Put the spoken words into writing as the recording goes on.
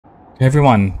Hey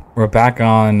everyone, we're back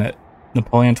on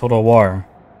Napoleon Total War.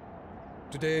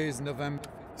 Today is November.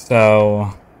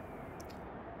 So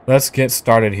let's get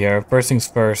started here. First things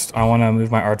first, I want to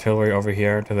move my artillery over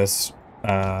here to this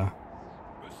right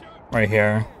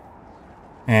here.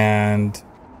 And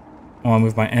I want to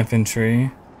move my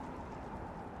infantry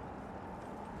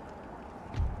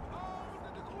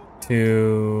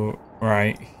to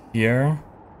right here.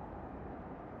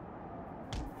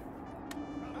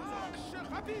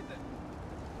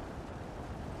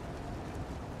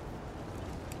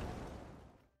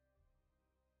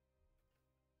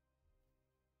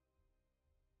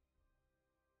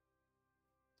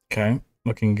 Okay,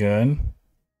 looking good.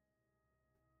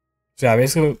 So yeah,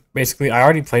 basically, I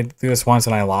already played through this once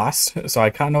and I lost, so I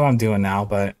kind of know what I'm doing now.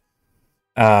 But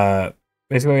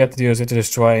basically, what we have to do is we have to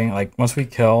destroy. Like once we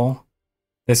kill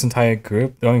this entire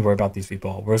group, don't even worry about these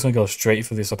people. We're just gonna go straight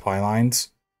for the supply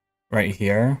lines right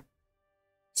here.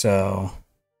 So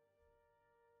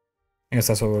I guess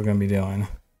that's what we're gonna be doing.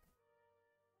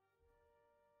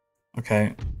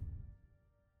 Okay.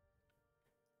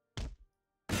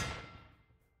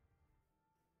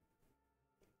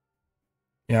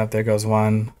 Yeah, there goes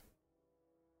one.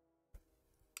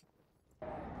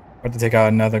 About to take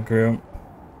out another group.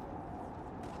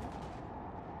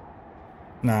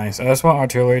 Nice. I just want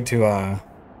artillery to what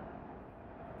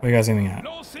are you guys aiming at?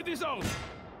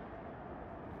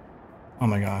 Oh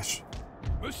my gosh.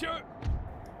 Monsieur.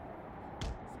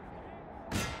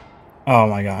 Oh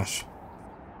my gosh.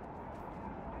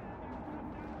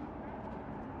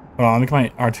 Hold on, let me get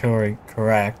my artillery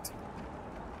correct.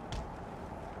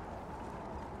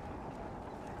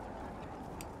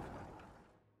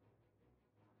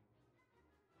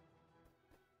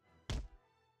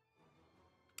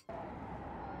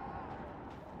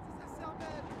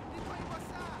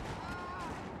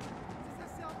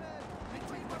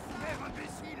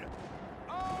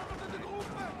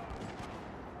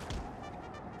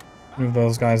 Move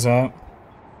those guys up.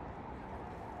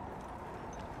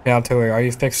 Okay, artillery, are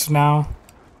you fixed now?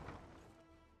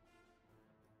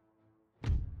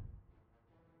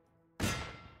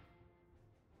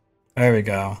 There we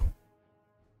go.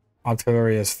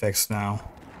 Artillery is fixed now.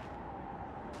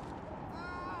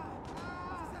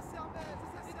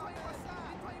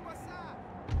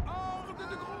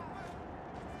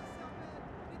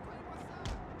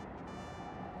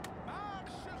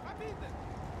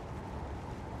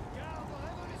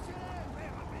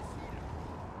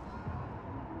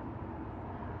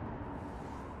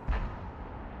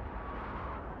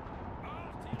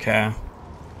 Okay.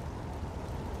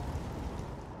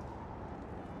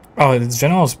 Oh, the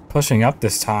general's pushing up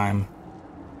this time.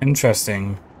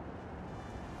 Interesting.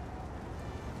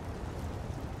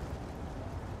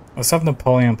 Let's have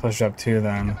Napoleon push up too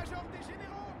then.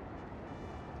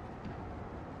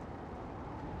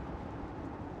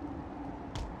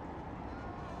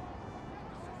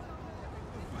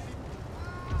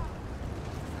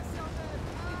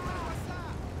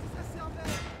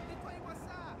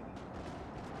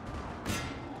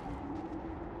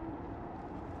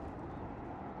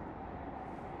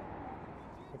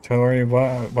 Artillery,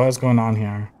 what is going on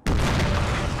here?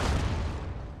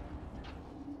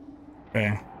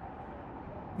 Okay.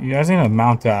 You guys need to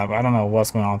mount up. I don't know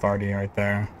what's going on with RD right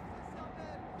there.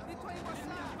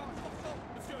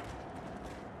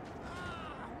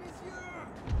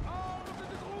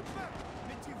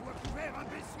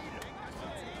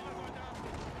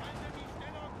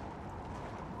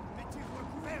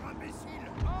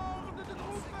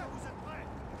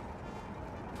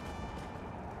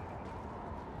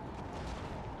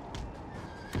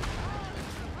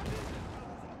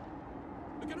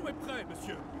 Le canon est prêt,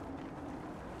 monsieur.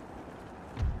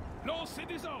 Lancez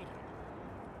des ordres.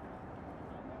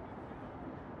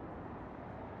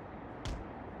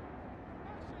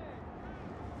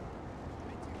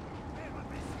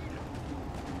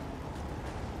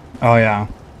 Oh yeah.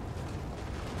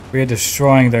 We are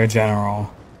destroying their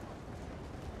general.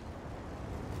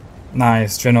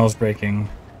 Nice, general's breaking.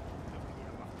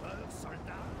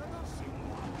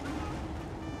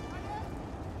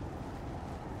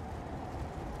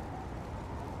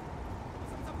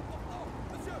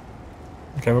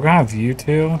 Okay, we're gonna have you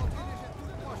two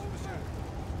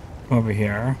come over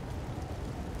here.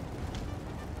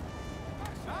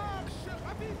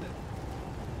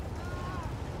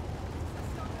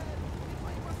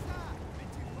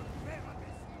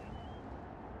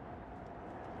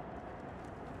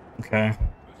 Okay.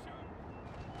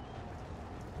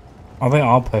 Are they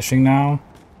all pushing now?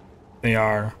 They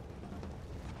are.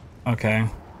 Okay.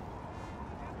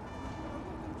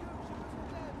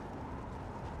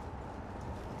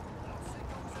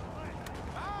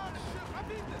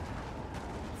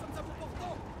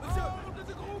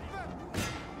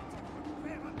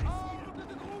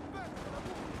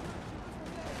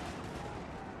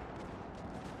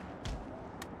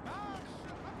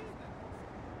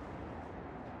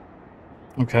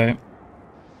 Okay.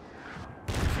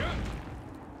 Monsieur.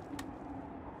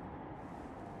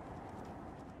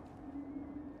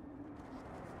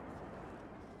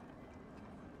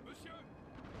 Monsieur.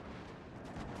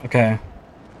 Okay.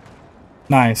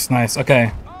 Nice, nice.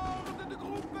 Okay. Ordre de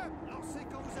groupe. Lancez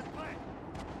quand vous êtes prêts.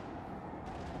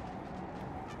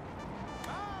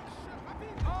 Marche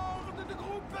rapide. Ordre de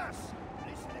groupe.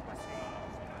 Laissez-les passer.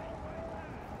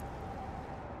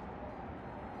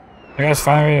 You guys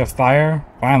finally ready to fire?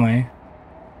 Finally.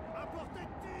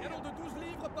 Canon de 12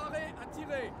 livres paré à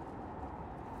tirer.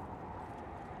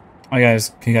 Oh,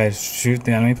 guys, can you guys shoot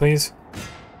the enemy, please?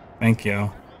 Thank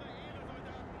you.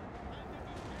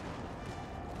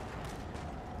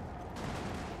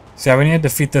 So yeah, we need to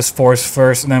defeat this force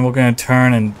first, and then we're gonna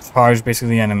turn and charge basically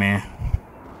the enemy.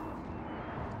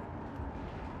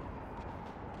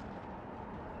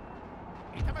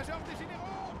 État-major des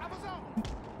généraux, à vos ordres.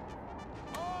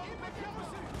 Ordre bien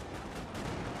reçu.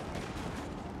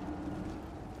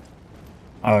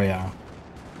 Oh yeah.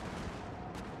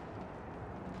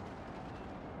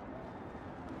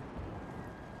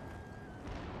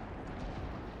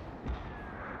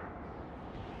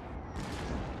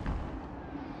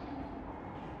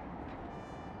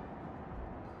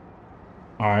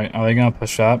 Alright, are they gonna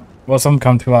push up? Will some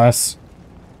come to us?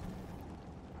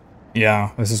 Yeah,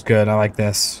 this is good. I like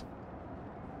this.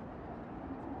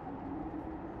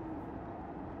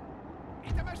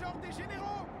 État-major des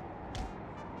généraux.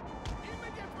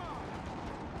 Immédiatement.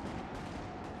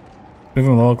 Move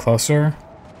him a little closer.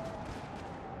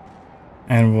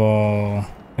 And we'll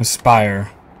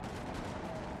inspire.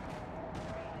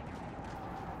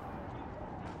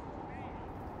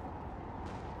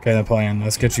 Okay, Napoleon,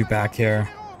 let's get you back here.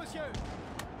 Généraux, monsieur.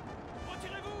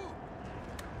 Retirez-vous.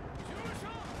 Sur le champ.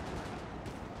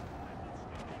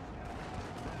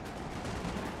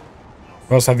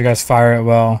 We'll also have you guys fire it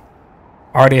well.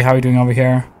 Artie, how are you doing over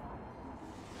here?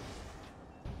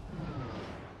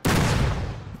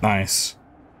 Nice.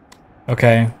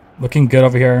 Okay, looking good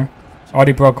over here.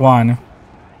 Already broke one.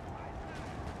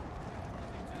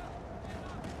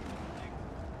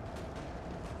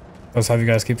 Let's have you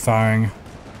guys keep firing.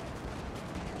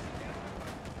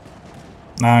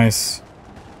 Nice.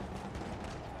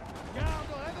 Garde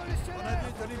révolutionnaire.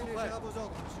 À vos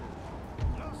ordres, monsieur.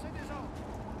 Lancez des ordres.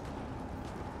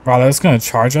 Wow, they're just gonna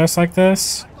charge us like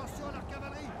this? Attention à la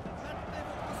cavalerie. Maintenez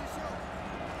vos positions.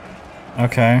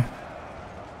 Okay.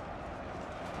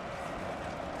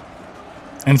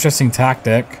 Interesting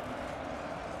tactic.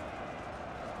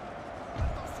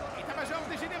 État-major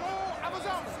des généraux, à vos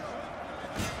ordres.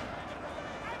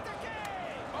 Attaquez.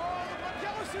 Ordre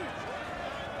bien reçu.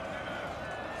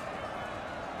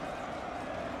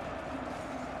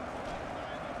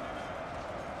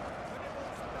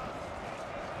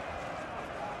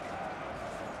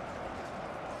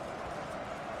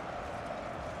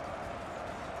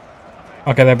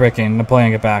 Okay, they're breaking.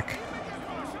 Napoleon, get back.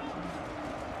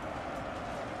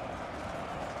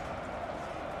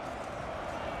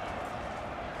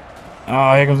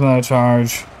 Oh, here comes another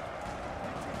charge.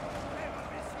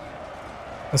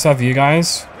 Let's have you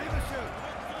guys. Oui, monsieur.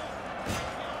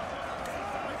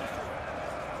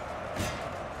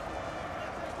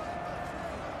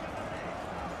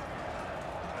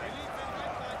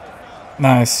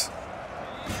 Nice.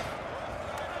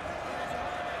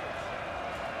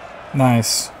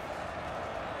 Nice.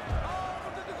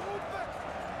 Ordre de groupe.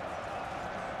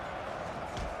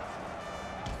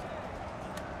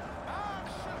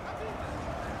 Marche rapide.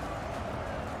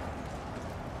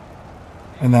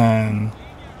 And then...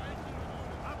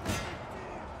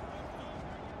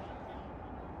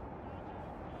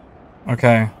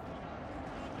 Okay.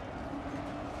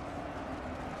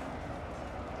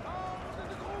 Ordre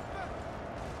de groupe.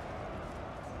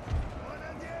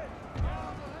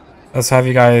 Let's have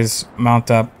you guys mount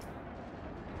up.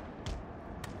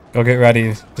 Go get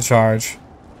ready to charge.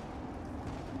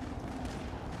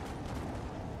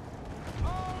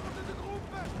 Ordre de groupe.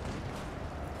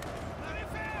 Allez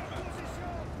faire position.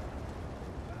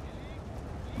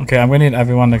 Okay, I'm gonna need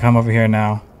everyone to come over here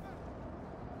now.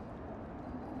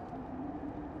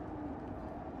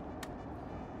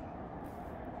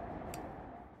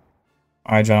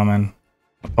 Alright, gentlemen.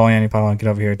 Napoleon, you probably want to get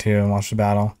over here too and watch the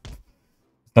battle.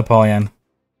 Napoleon.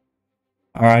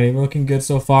 Alrighty, we're looking good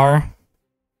so far.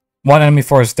 One enemy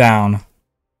force down.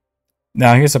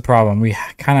 Now, here's the problem. We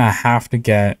kind of have to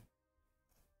get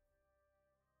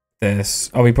this.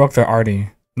 Oh, we broke their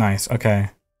arty. Nice,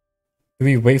 okay. Do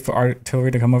we wait for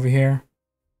artillery to come over here?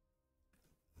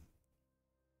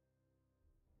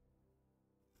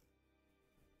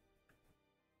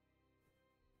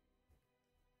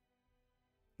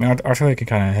 I mean, artillery can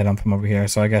kind of hit him from over here,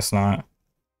 so I guess not.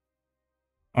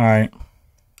 Alright.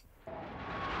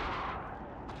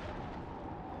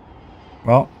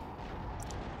 Well.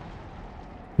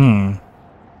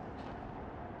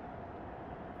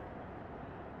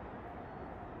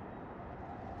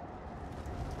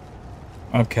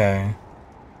 Okay.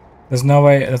 There's no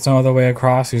way, there's no other way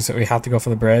across. We have to go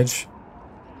for the bridge.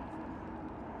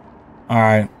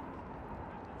 Alright.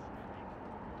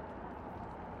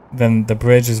 Then the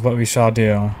bridge is what we shall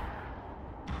do.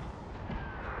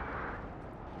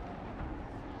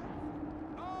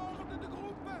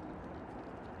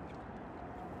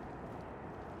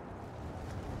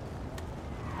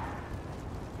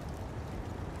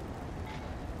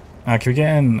 Can we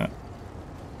get in?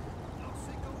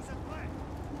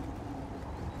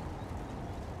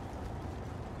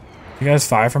 You guys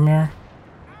fire from here?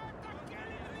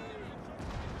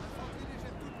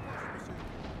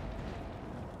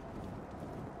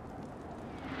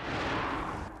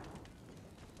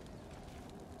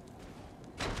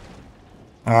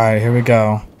 Alright, here we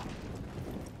go.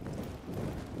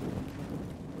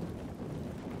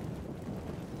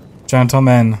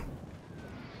 Gentlemen,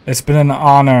 it's been an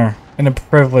honor and a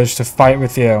privilege to fight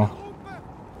with you.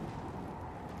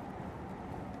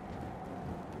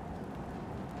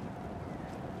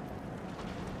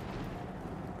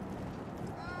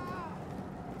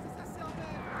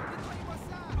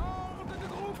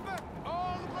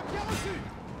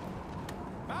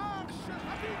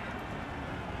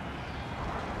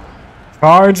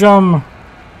 Charge them!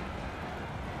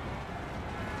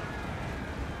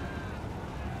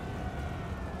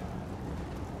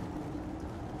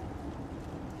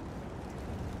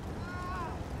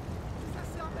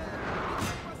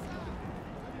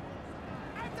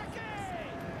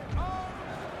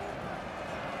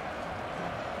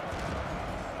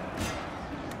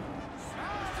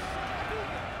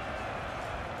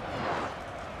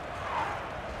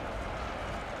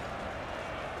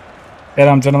 Get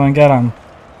him, gentlemen, get him.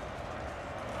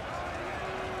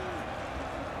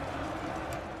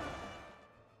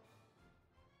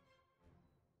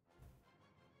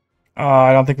 Oh,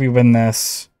 I don't think we win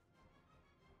this.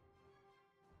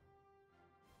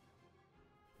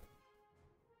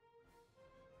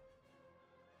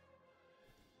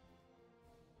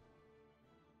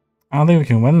 I don't think we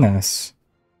can win this.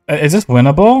 Is this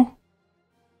winnable?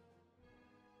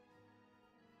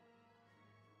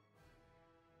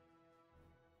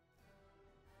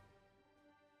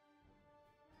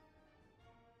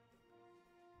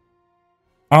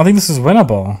 I don't think this is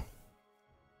winnable.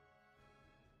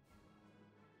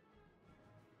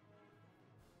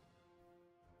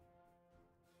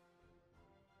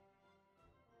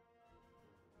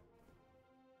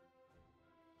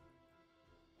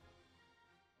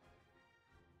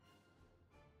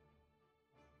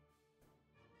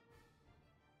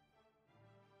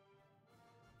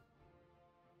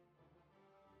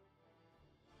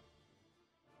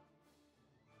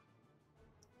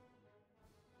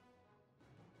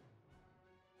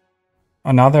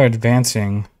 Oh, now they're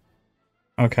advancing.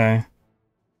 Okay.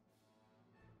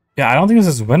 Yeah, I don't think this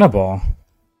is winnable.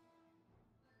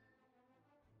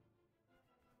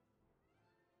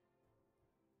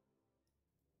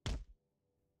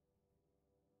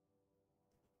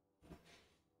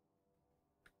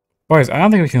 Boys, I don't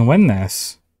think we can win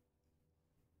this.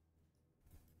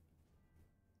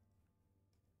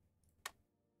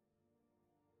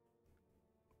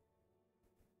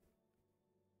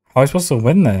 How are we supposed to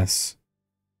win this?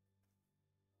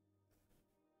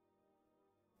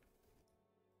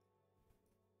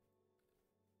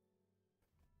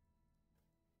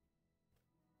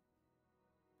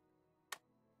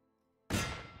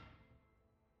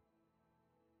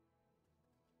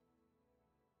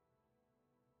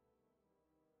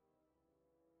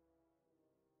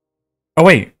 Oh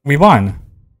wait, we won.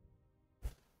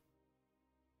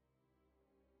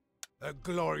 A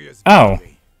glorious Oh.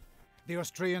 victory. The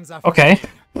Austrians are Okay.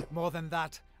 forgotten. More than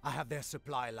that, I have their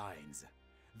supply lines.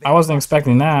 They I wasn't must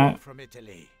expecting withdraw that. from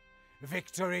Italy.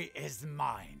 Victory is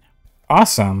mine.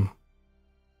 Awesome.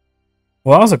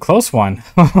 Well, that was a close one.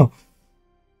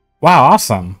 Wow,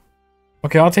 awesome.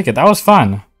 Okay, I'll take it. That was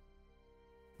fun.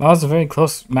 That was a very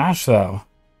close match, though.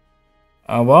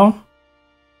 Well,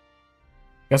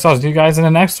 guess I'll see you guys in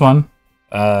the next one.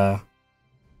 Alrighty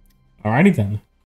then.